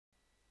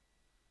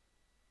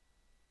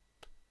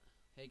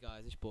Hey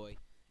guys, it's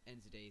boy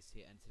NZD's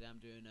here, and today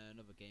I'm doing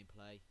another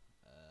gameplay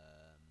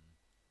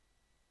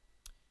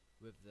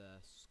with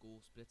the school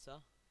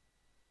splitter.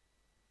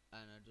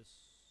 And I did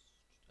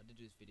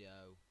do this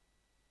video.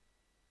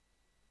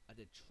 I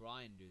did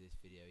try and do this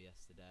video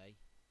yesterday,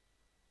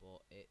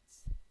 but it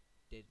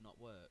did not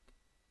work.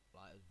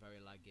 Like, it was very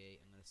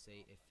laggy. I'm gonna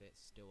see if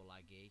it's still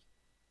laggy,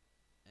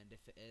 and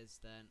if it is,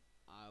 then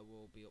I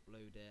will be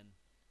uploading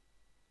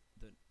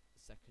the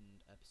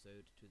second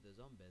episode to the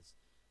zombies.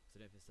 I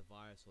don't know if it's the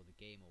virus or the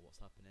game or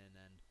what's happening,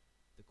 and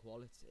the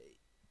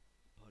quality,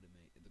 pardon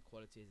me, the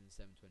quality is in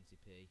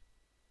 720p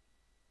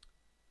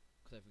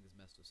because everything is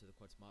messed up, so the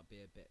quality might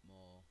be a bit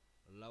more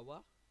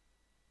lower.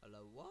 My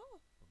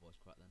voice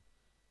cracked then.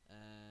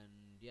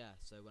 And yeah,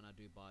 so when I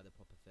do buy the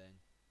proper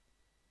thing,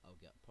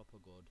 I'll get proper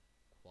good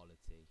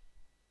quality.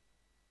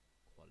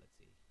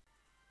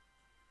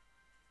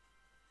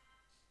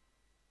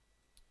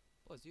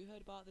 Boys, you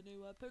heard about the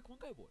new Pokemon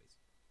Go, boys?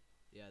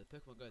 Yeah, the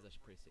Pokemon Go is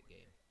actually a pretty sick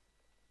game.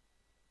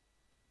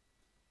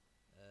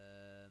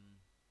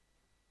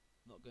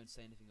 Not going to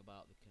say anything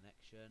about the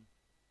connection.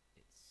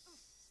 It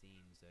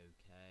seems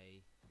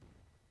okay.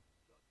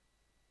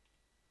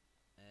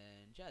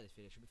 And yeah, this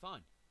video should be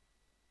fine.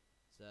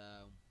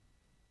 So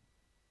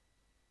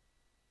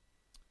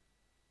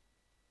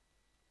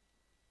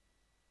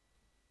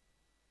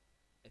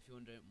if you're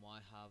wondering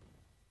why I have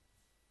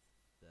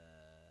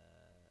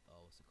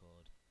what's it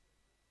called?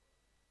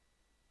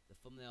 The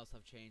thumbnails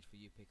have changed for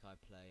You Pick I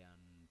Play,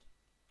 and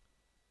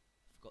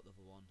I forgot the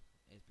other one.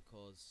 Is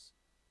because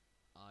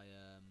I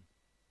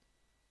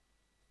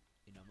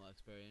I'm not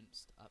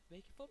experienced at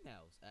making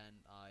thumbnails,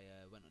 and I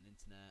went on the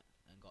internet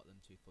and got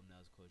them two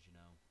thumbnails because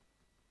a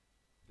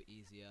bit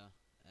easier.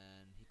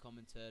 And he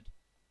commented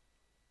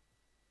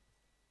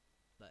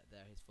that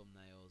they're his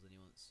thumbnails and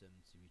he wants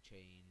them to be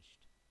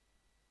changed.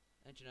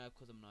 And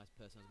because I'm a nice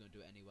person, I was going to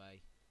do it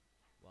anyway.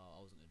 Well,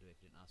 I wasn't going to do it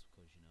if he didn't ask,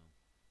 because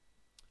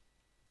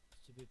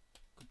stupid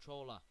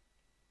controller.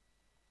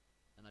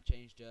 And I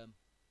changed them.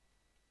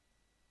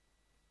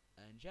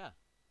 And yeah.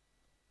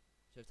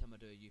 So every time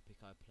I do a You Pick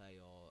I Play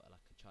or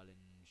like a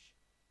challenge,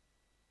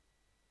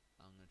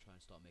 I'm going to try and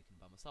start making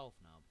them by myself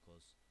now,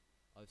 because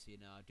obviously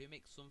I do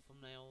make some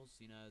thumbnails,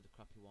 the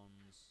crappy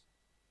ones.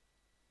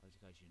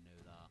 Obviously guys, you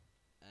know that.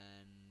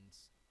 And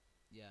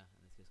yeah,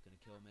 and this guy's going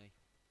to kill me.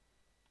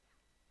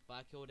 If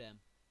I killed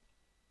him,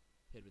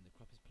 he'd been the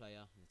crappiest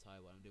player in the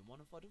entire world. I'm doing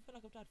 1 and 4. I don't feel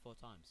like I've died 4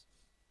 times.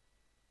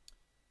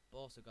 But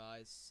also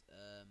guys,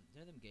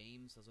 them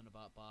games I was on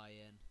about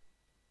buying.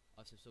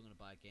 Obviously I'm still going to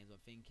buy games,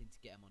 but I'm thinking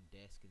to get them on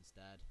disc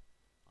instead.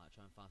 I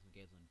try and find some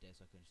games on disc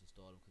so I can just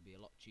install them. Could be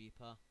a lot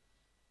cheaper.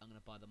 I'm going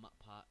to buy the map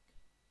pack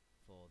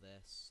for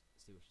this.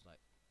 See which is like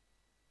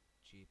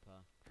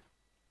cheaper.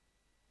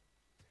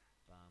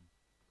 Bam.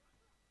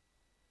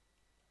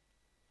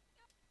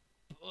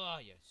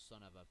 Oh, you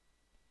son of a.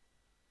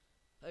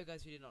 Hey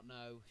guys, if you did not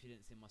know, if you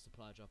didn't see my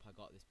supply drop, I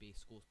got this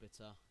beast school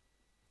splitter.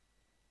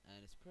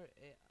 And it's pretty.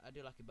 I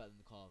do like it better than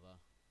the Carver,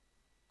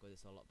 because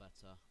it's a lot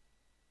better.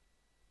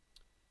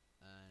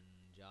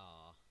 And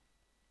yeah.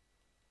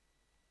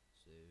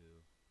 So.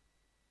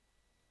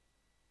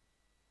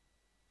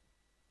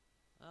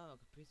 Oh,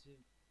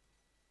 computer.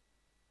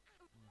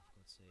 Oh, for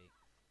God's sake.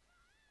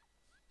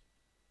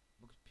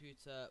 My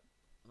computer.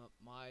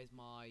 Why is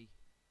my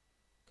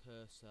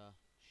cursor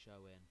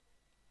showing?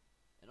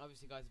 And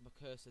obviously, guys, if my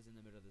cursor's in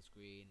the middle of the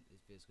screen,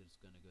 this video's just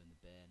going to go in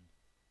the bin.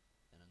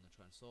 And I'm going to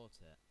try and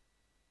sort it.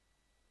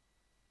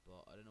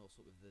 But I don't know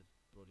what's up with the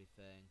bloody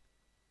thing.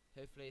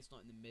 Hopefully it's not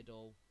in the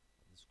middle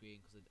of the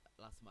screen, because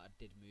last time I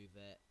did move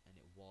it and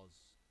it was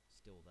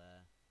still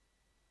there.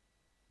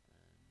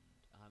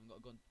 And I haven't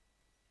got a gun.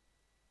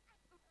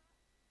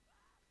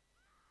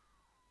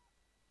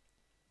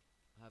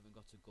 I haven't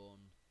got a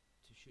gun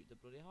to shoot the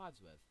bloody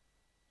hives with.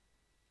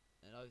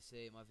 And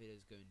obviously my video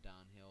is going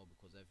downhill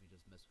because everything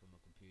just messed with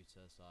my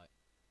computer. So like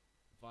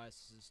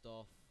viruses and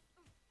stuff,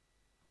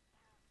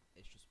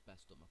 it's just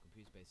messed up my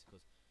computer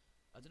basically. Because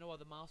I don't know why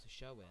the mouse is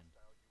showing.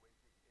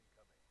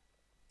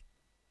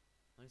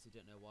 I honestly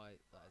don't know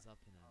why that is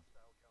happening.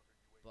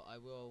 But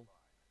I will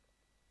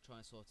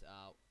try and sort it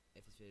out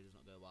if this video does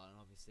not go well. And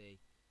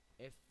obviously,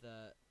 if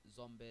the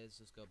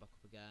zombies just go back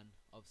up again,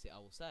 obviously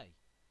I will say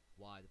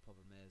why the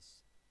problem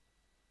is.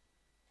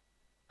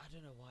 I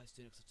don't know why it's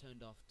doing it, because I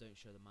turned off don't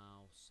show the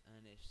mouse,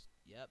 and it's,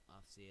 yep,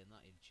 I've seen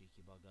that, you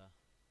cheeky bugger.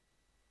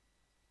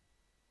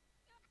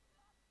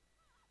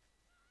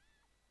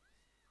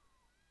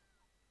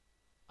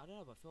 I don't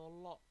know, but I feel a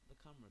lot the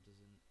camera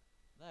doesn't.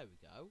 There we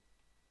go.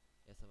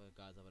 Yes,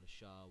 guys, I've had a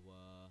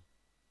shower.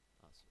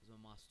 Is my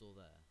mask still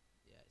there?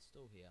 Yeah, it's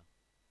still here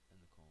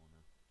in the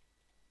corner.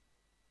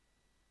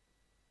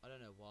 I don't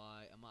know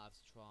why. I might have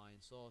to try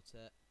and sort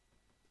it.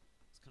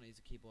 It's kind of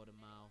use a keyboard and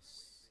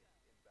mouse.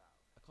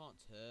 I can't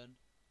turn,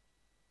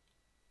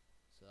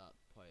 so that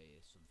probably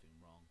is something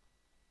wrong.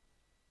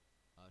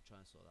 I'll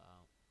try and sort that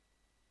out.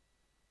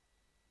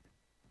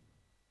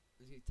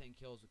 Let's get 10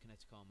 kills with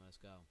kinetic armor. Let's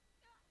go.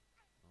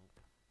 Oh,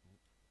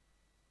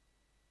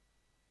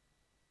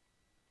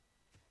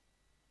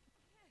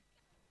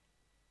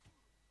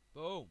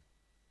 Boom.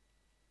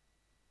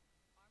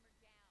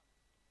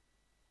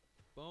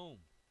 Boom.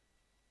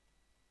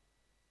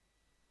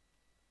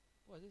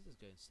 Boy, this is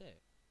going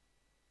sick.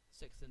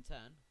 6 and 10.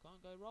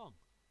 Can't go wrong.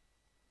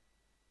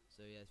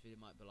 So yeah, this video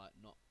might be like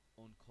not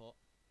uncut.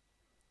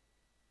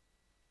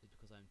 It's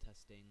because I'm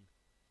testing.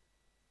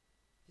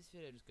 This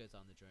video just goes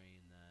down the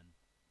drain then.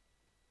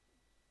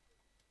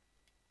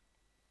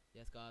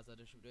 Yes guys, I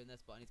just should be doing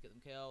this, but I need to get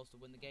them kills to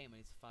win the game. I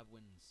need 5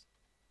 wins.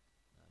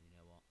 You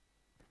know what?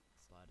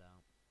 Slide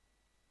out.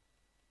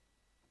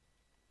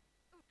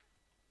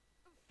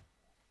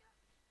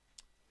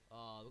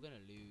 Oh, we're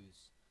gonna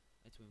lose.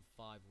 I need to win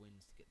 5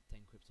 wins to get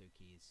 10 crypto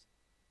keys.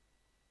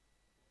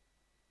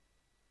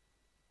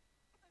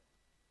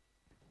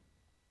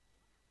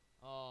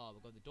 Oh my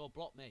god, the door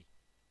blocked me.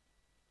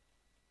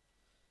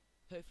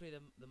 Hopefully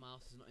the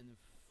mouse is not in the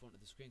front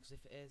of the screen, because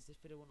if it is, this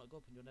video will not go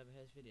up and you'll never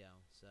hear this video.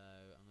 So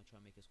I'm going to try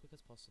and make it as quick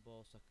as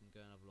possible so I can go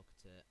and have a look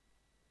at it.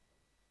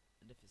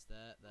 And if it's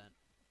there, then...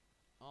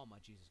 Oh my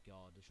Jesus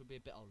God, there should be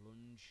a bit of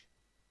lunge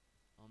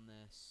on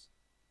this.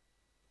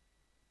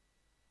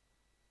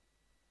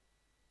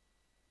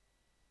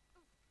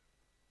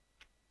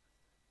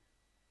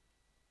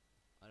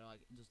 I know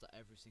it does that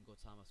every single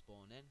time I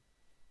spawn in.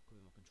 Could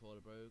be my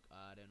controller broke,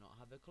 I do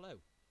not have a clue.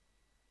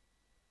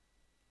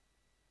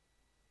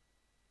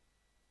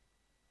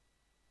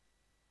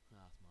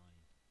 That's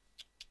mine.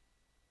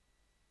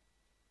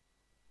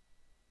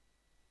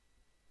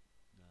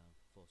 No,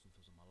 thought something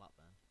was on my lap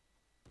then.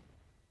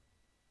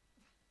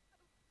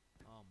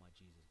 Oh my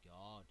Jesus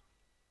God.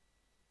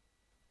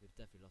 We've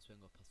definitely lost. We're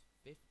going past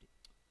 50.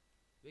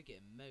 We're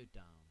getting mowed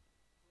down.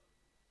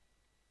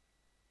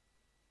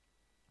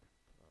 Put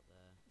that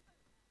there.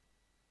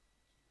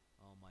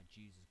 Oh my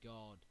Jesus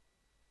God.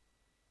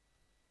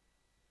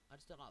 I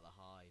just don't like the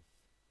hive.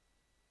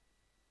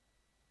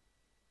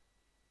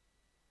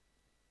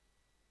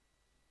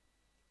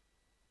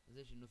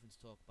 There's literally nothing to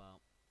talk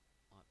about.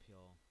 Like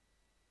pure.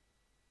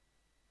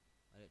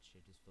 I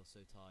literally just feel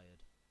so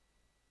tired.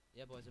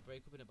 Yeah boys, I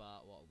break up in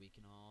about, what, a week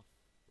and a half?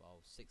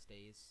 Well, 6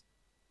 days.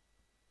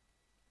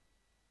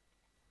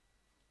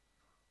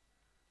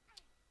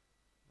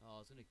 Oh, I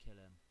was gonna kill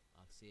him.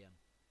 I see him.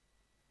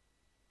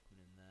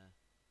 Coming in there.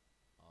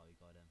 Oh, you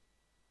got him.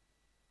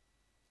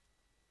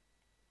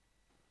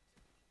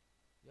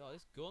 Yo,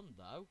 this gun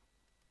though.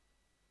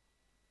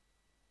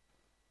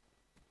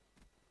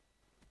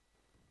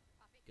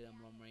 Get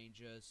them long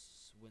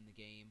rangers, win the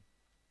game.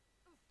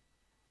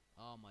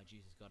 Oh my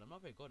Jesus God, I'm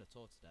not very good at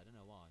all today, I don't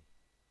know why.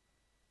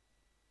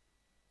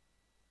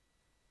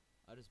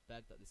 I just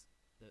beg that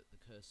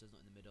the cursor's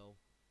not in the middle.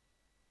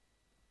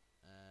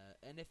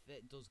 And if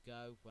it does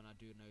go, when I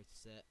do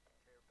notice it,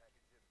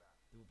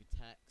 there will be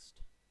text,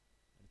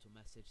 a little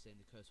message saying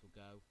the cursor will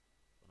go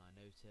when I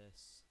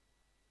notice.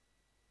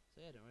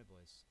 So yeah, don't worry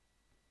boys.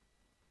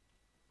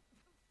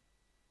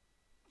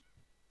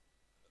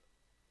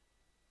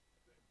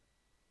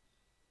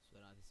 So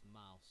now this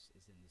mouse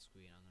is in the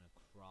screen, I'm gonna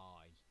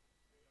cry.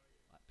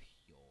 Like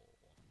pure.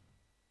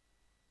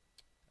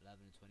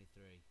 11 and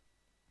 23.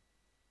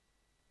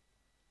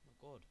 Not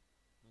good.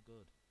 Not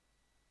good.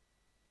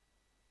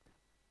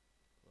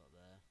 Put that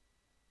there.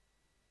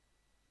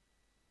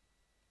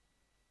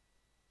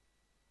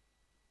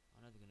 I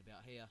know they're gonna be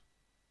out here.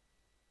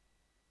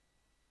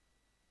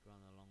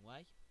 Gone a long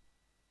way.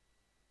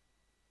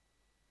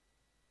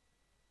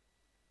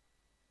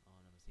 Oh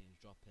no, my team's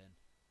dropping.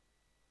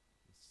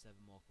 There's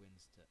 7 more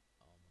wins to.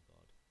 Oh my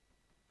God.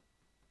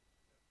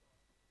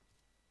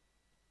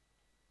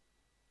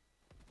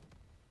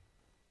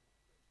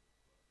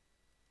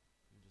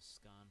 Let me just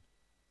scan.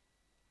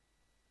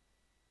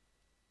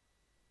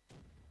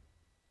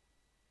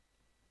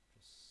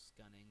 Just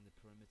scanning the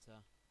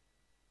perimeter.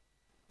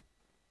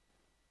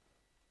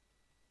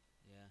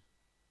 Yeah.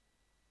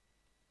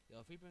 Yo,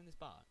 if we bring this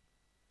back.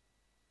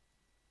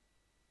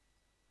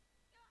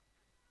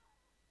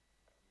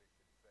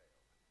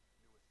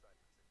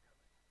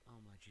 Oh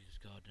my Jesus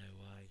God, no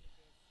way.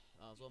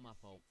 That was all my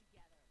fault.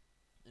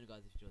 Anyway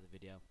guys, if you enjoyed the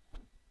video,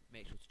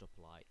 make sure to drop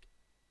a like.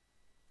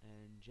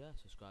 And yeah,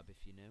 subscribe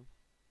if you're new.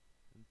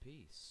 And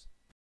peace.